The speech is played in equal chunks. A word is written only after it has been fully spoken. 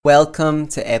Welcome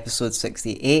to episode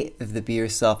 68 of the Be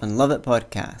Yourself and Love It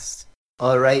podcast.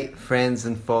 Alright, friends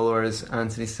and followers,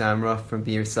 Anthony Samroff from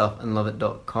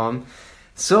BeYourselfAndLoveIt.com.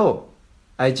 So,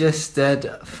 I just did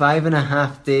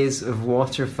 5.5 days of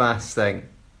water fasting.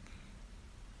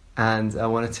 And I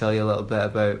want to tell you a little bit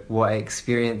about what I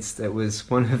experienced. It was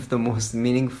one of the most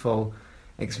meaningful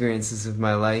experiences of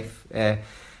my life. It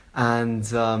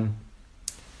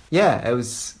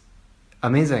was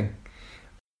amazing.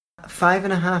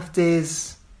 5.5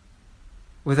 days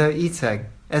without eating.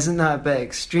 Isn't that a bit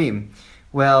extreme?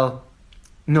 Well,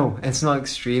 no, it's not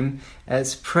extreme.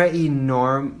 It's pretty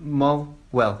normal.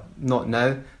 Well, not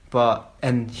now, but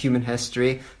in human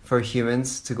history for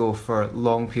humans to go for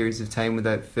long periods of time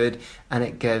without food, and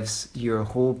it gives your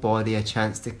whole body a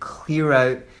chance to clear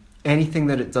out anything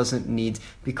that it doesn't need,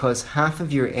 because half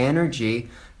of your energy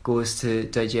goes to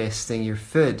digesting your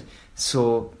food.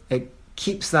 So it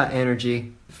keeps that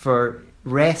energy for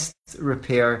rest,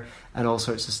 repair, and all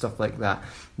sorts of stuff like that.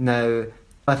 Now,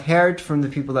 I've heard from the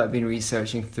people that I've been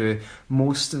researching through,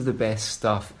 most of the best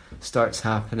stuff starts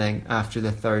happening after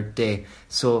the third day.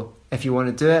 So if you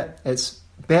want to do it, it's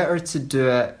better to do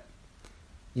it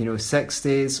 6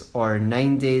 days or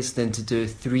 9 days than to do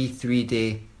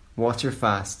 3-day water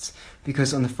fasts,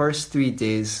 because on the first 3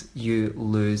 days you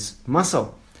lose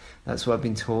muscle. That's what I've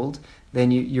been told.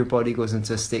 Then your body goes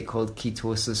into a state called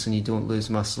ketosis and you don't lose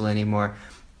muscle anymore,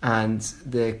 and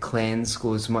the cleanse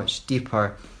goes much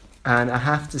deeper. And I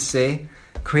have to say,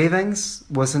 cravings,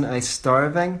 wasn't I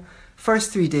starving?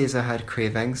 First 3 days I had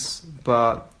cravings,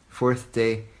 but fourth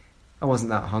day I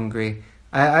wasn't that hungry.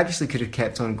 I actually could have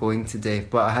kept on going today,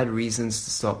 but I had reasons to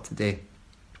stop today.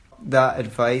 That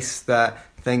advice that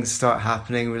things start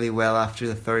happening really well after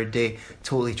the third day,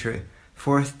 totally true.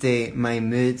 Fourth day, my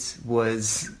mood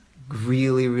was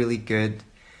really, really good.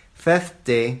 Fifth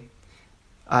day,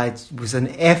 I was an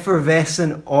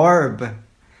effervescent orb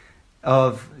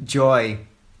of joy,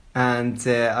 and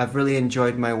I've really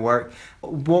enjoyed my work.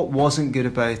 What wasn't good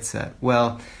about it?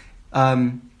 Well,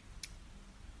 my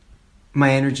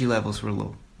energy levels were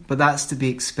low, but that's to be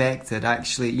expected.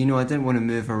 Actually, I didn't want to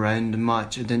move around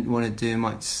much. I didn't want to do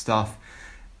much stuff,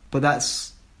 but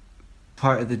that's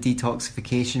part of the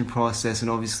detoxification process. And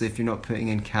obviously, if you're not putting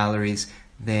in calories,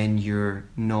 then you're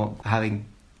not having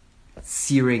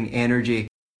searing energy.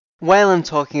 While I'm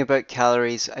talking about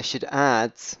calories, I should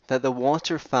add that the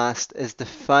water fast is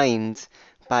defined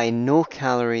by no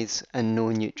calories and no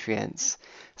nutrients.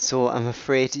 So I'm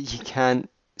afraid you can't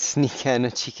sneak in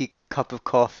a cheeky cup of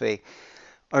coffee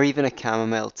or even a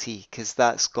chamomile tea, because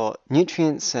that's got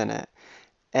nutrients in it.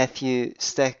 If you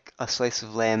stick a slice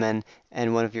of lemon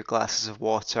in one of your glasses of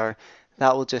water,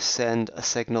 that will just send a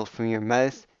signal from your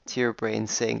mouth to your brain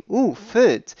saying, "Ooh,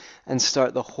 food," and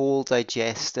start the whole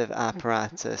digestive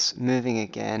apparatus moving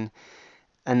again.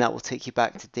 And that will take you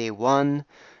back to day one,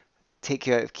 take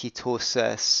you out of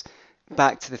ketosis,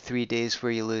 back to the 3 days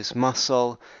where you lose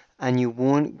muscle, and you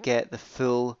won't get the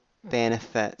full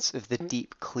benefits of the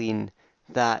deep clean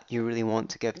that you really want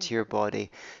to give to your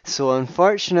body. So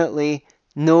unfortunately,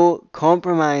 no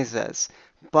compromises,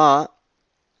 but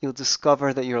you'll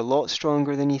discover that you're a lot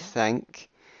stronger than you think.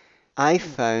 I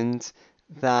found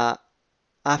that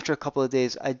after a couple of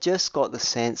days, I just got the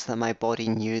sense that my body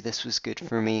knew this was good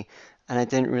for me, and I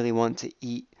didn't really want to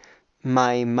eat.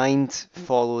 My mind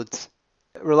followed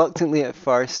reluctantly at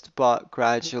first, but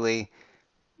gradually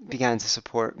began to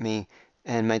support me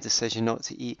in my decision not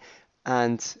to eat.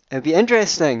 And it would be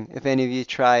interesting if any of you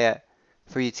try it,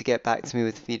 for you to get back to me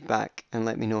with feedback and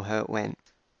let me know how it went.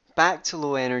 Back to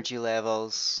low energy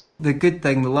levels. The good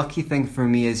thing, the lucky thing for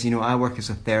me is, I work as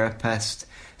a therapist,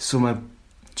 so my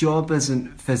job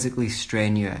isn't physically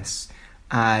strenuous.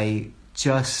 I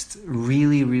just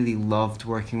really, really loved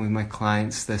working with my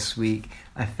clients this week.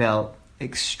 I felt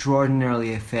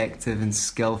extraordinarily effective and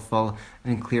skillful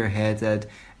and clear-headed,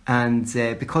 and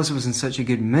because I was in such a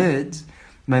good mood,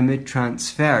 my mood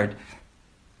transferred.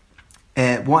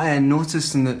 What I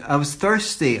noticed I was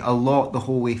thirsty a lot the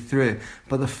whole way through,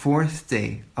 but the fourth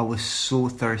day I was so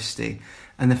thirsty,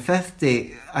 and the fifth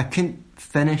day I couldn't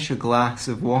finish a glass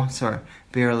of water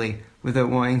barely without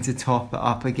wanting to top it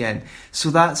up again. So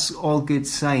that's all good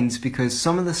signs, because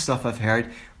some of the stuff I've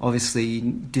heard, obviously you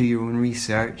do your own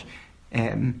research,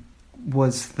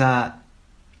 was that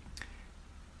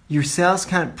your cells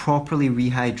can't properly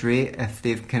rehydrate if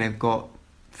they've kind of got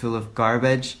full of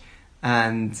garbage,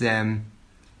 and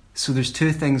so there's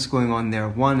two things going on there.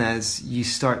 One is you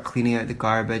start cleaning out the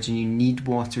garbage, and you need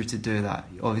water to do that.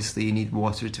 Obviously you need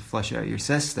water to flush out your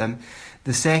system.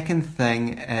 The second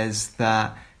thing is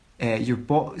that your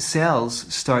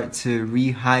cells start to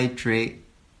rehydrate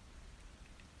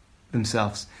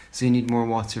themselves. So you need more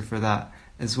water for that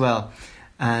as well.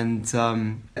 And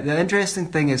the interesting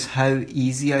thing is how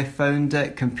easy I found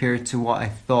it compared to what I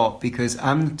thought, because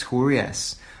I'm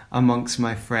notorious amongst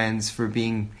my friends for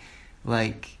being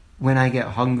like, when I get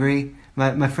hungry,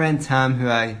 my friend Tam, who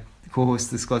I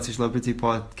co-host the Scottish Liberty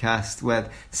podcast with,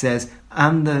 says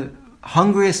I'm the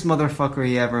hungriest motherfucker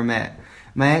he ever met.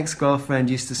 My ex-girlfriend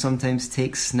used to sometimes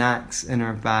take snacks in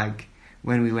her bag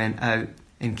when we went out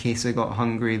in case I got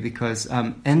hungry, because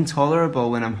I'm intolerable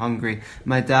when I'm hungry.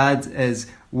 My dad is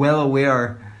well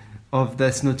aware of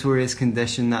this notorious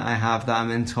condition that I have, that I'm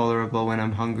intolerable when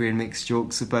I'm hungry, and makes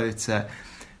jokes about it.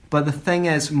 But the thing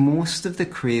is, most of the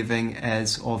craving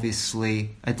is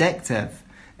obviously addictive.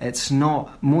 It's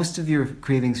not, most of your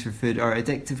cravings for food are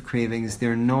addictive cravings.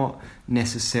 They're not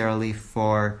necessarily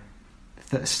for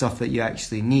stuff that you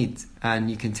actually need.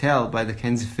 And you can tell by the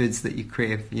kinds of foods that you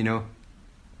crave, you know.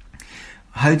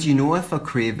 How do you know if a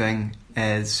craving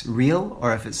is real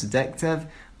or if it's addictive?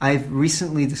 I've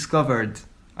recently discovered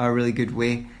a really good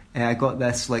way. I got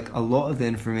this, like a lot of the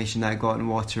information that I got in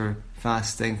water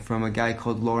fasting, from a guy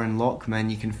called Lauren Lockman.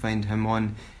 You can find him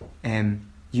on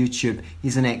YouTube.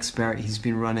 He's an expert. He's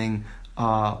been running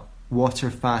a water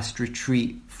fast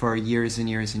retreat for years and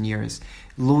years and years.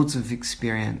 Loads of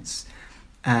experience.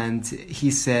 And he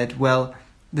said, well,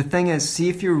 the thing is, see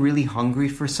if you're really hungry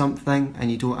for something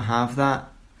and you don't have that,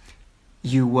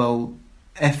 you will,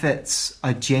 if it's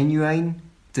a genuine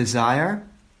desire,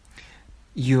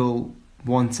 you'll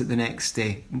want it the next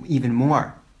day even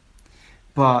more.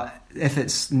 But if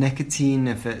it's nicotine,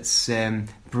 if it's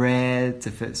bread,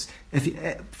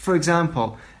 for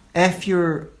example, if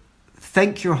you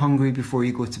think you're hungry before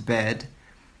you go to bed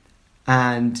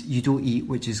and you don't eat,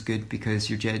 which is good because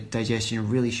your digestion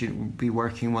really shouldn't be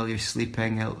working while you're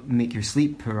sleeping, it'll make your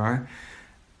sleep poorer.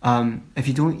 If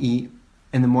you don't eat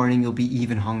in the morning, you'll be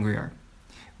even hungrier.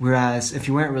 Whereas if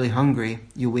you weren't really hungry,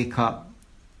 you'll wake up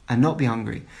and not be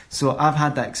hungry. So I've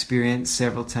had that experience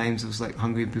several times. I was like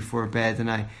hungry before bed and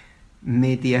I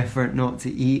made the effort not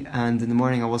to eat, and in the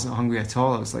morning I wasn't hungry at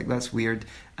all. I was like, that's weird.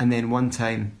 And then one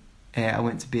time I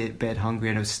went to bed hungry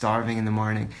and I was starving in the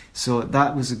morning. So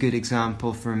that was a good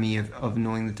example for me of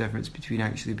knowing the difference between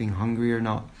actually being hungry or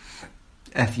not.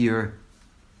 If you're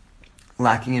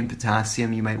lacking in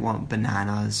potassium, you might want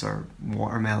bananas or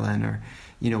watermelon or,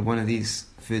 you know, one of these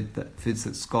foods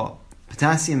that's got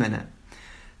potassium in it.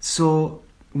 So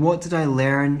what did I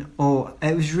learn? Oh,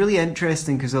 it was really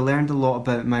interesting because I learned a lot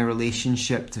about my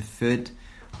relationship to food.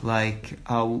 Like,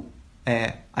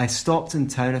 I stopped in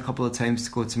town a couple of times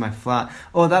to go to my flat.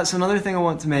 Oh, that's another thing I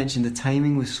want to mention. The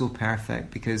timing was so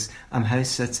perfect because I'm house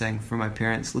sitting for my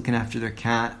parents, looking after their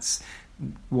cats,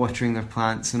 watering their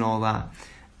plants and all that.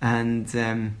 And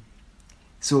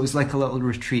so it was like a little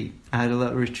retreat. I had a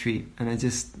little retreat and I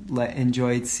just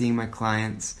enjoyed seeing my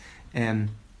clients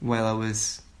while I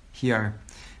was here.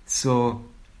 So,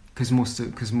 because most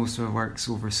of our work's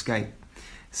over Skype.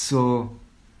 So,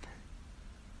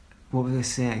 what was I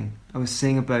saying? I was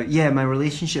saying about, my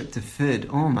relationship to food.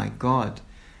 Oh my God.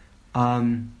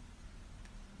 When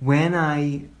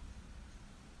I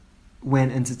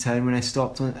went into town, when I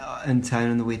stopped in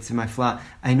town on the way to my flat,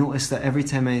 I noticed that every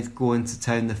time I go into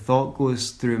town, the thought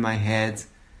goes through my head,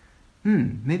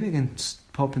 maybe I can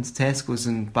pop into Tesco's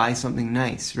and buy something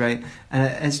nice, right?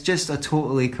 And it's just a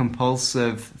totally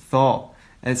compulsive thought.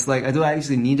 It's like, I don't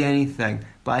actually need anything,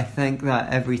 but I think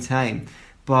that every time.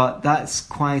 But that's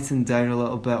quietened down a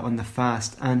little bit on the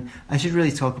fast. And I should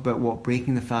really talk about what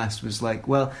breaking the fast was like.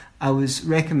 Well, I was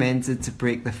recommended to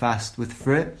break the fast with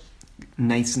fruit.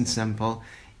 Nice and simple,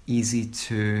 easy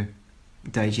to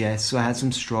digest. So I had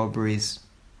some strawberries.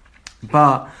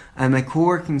 But in my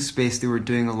co-working space, they were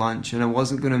doing a lunch and I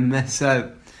wasn't going to miss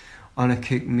out on a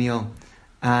cooked meal.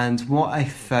 And what I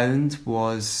found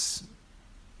was,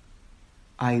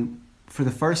 for the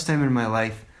first time in my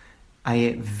life, I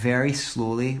ate very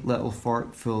slowly, little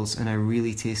forkfuls, and I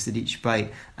really tasted each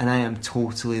bite. And I am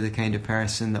totally the kind of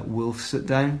person that will sit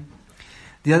down.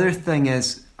 The other thing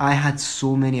is, I had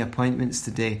so many appointments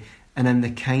today, and I'm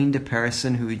the kind of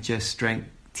person who would just drink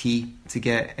tea to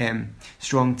get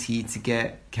strong tea to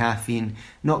get caffeine,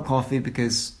 not coffee,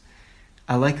 because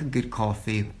I like a good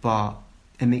coffee, but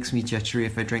it makes me jittery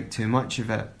if I drink too much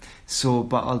of it. So,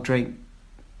 but I'll drink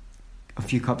a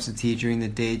few cups of tea during the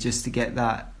day just to get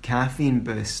that caffeine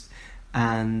boost.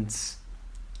 And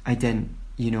I didn't,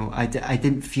 I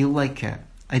didn't feel like it.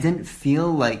 I didn't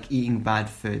feel like eating bad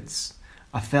foods.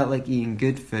 I felt like eating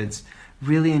good foods.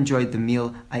 Really enjoyed the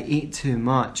meal. I ate too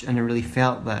much and I really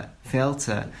felt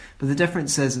it. But the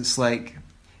difference is it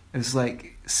was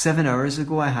like 7 hours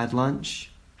ago I had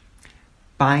lunch.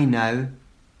 By now,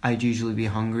 I'd usually be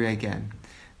hungry again.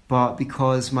 But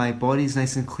because my body's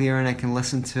nice and clear and I can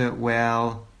listen to it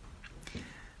well,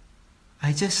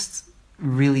 I just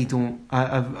really don't.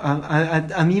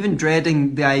 I'm even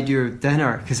dreading the idea of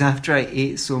dinner, because after I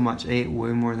ate so much, I ate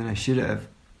way more than I should have.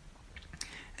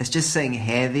 It's just sitting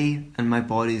heavy, and my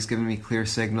body's giving me clear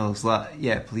signals that,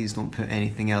 yeah, please don't put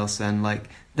anything else in. Like,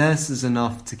 this is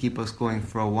enough to keep us going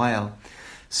for a while.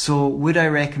 So, would I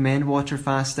recommend water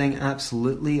fasting?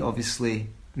 Absolutely. Obviously,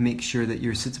 make sure that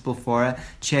you're suitable for it.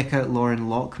 Check out Lauren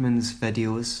Lockman's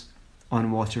videos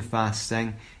on water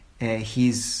fasting.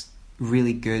 He's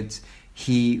really good.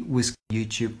 He was on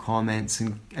YouTube comments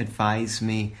and advised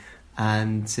me,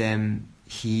 and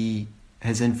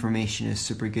his information is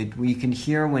super good. You can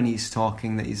hear when he's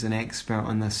talking that he's an expert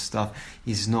on this stuff.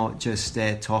 He's not just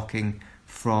talking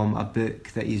from a book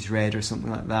that he's read or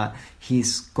something like that.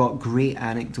 He's got great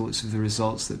anecdotes of the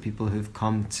results that people who've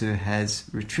come to his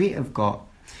retreat have got.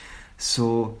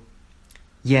 So,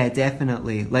 yeah,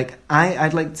 definitely. Like,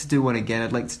 I'd like to do one again.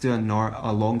 I'd like to do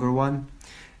a longer one.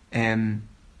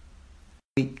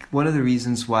 One of the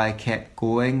reasons why I kept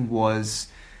going was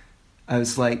I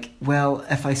was like, well,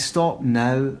 if I stop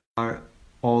now, start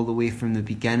all the way from the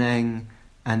beginning,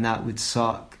 and that would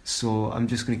suck. So I'm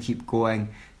just going to keep going.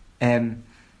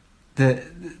 The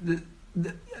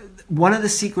one of the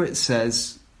secrets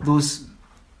is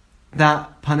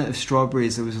that punnet of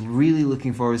strawberries. I was really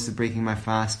looking forward to breaking my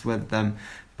fast with them,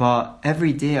 but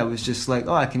every day I was just like,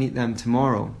 oh, I can eat them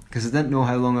tomorrow, because I didn't know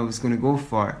how long I was going to go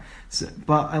for. So,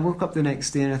 but I woke up the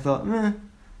next day and I thought,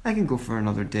 I can go for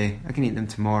another day. I can eat them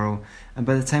tomorrow. And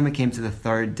by the time I came to the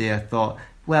third day, I thought,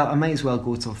 well, I might as well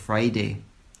go till Friday.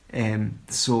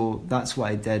 So that's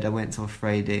what I did. I went till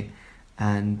Friday.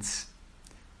 And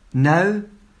now,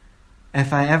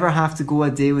 if I ever have to go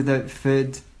a day without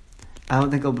food, I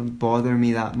don't think it'll bother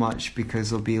me that much,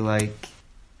 because I'll be like,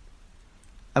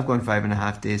 I've gone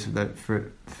 5.5 days without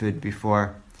food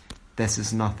before. This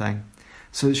is nothing.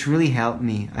 So it's really helped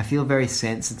me. I feel very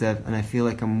sensitive, and I feel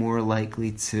like I'm more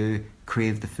likely to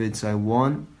crave the foods I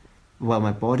want,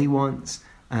 my body wants,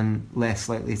 and less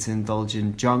likely to indulge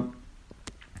in junk.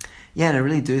 Yeah, and I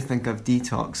really do think I've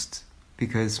detoxed,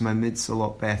 because my mood's a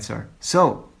lot better.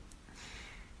 So,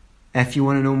 if you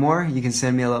want to know more, you can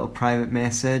send me a little private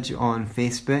message on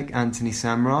Facebook, Anthony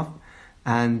Samroff.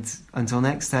 And until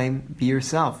next time, be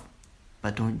yourself.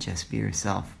 But don't just be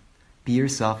yourself. Be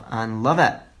yourself and love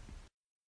it.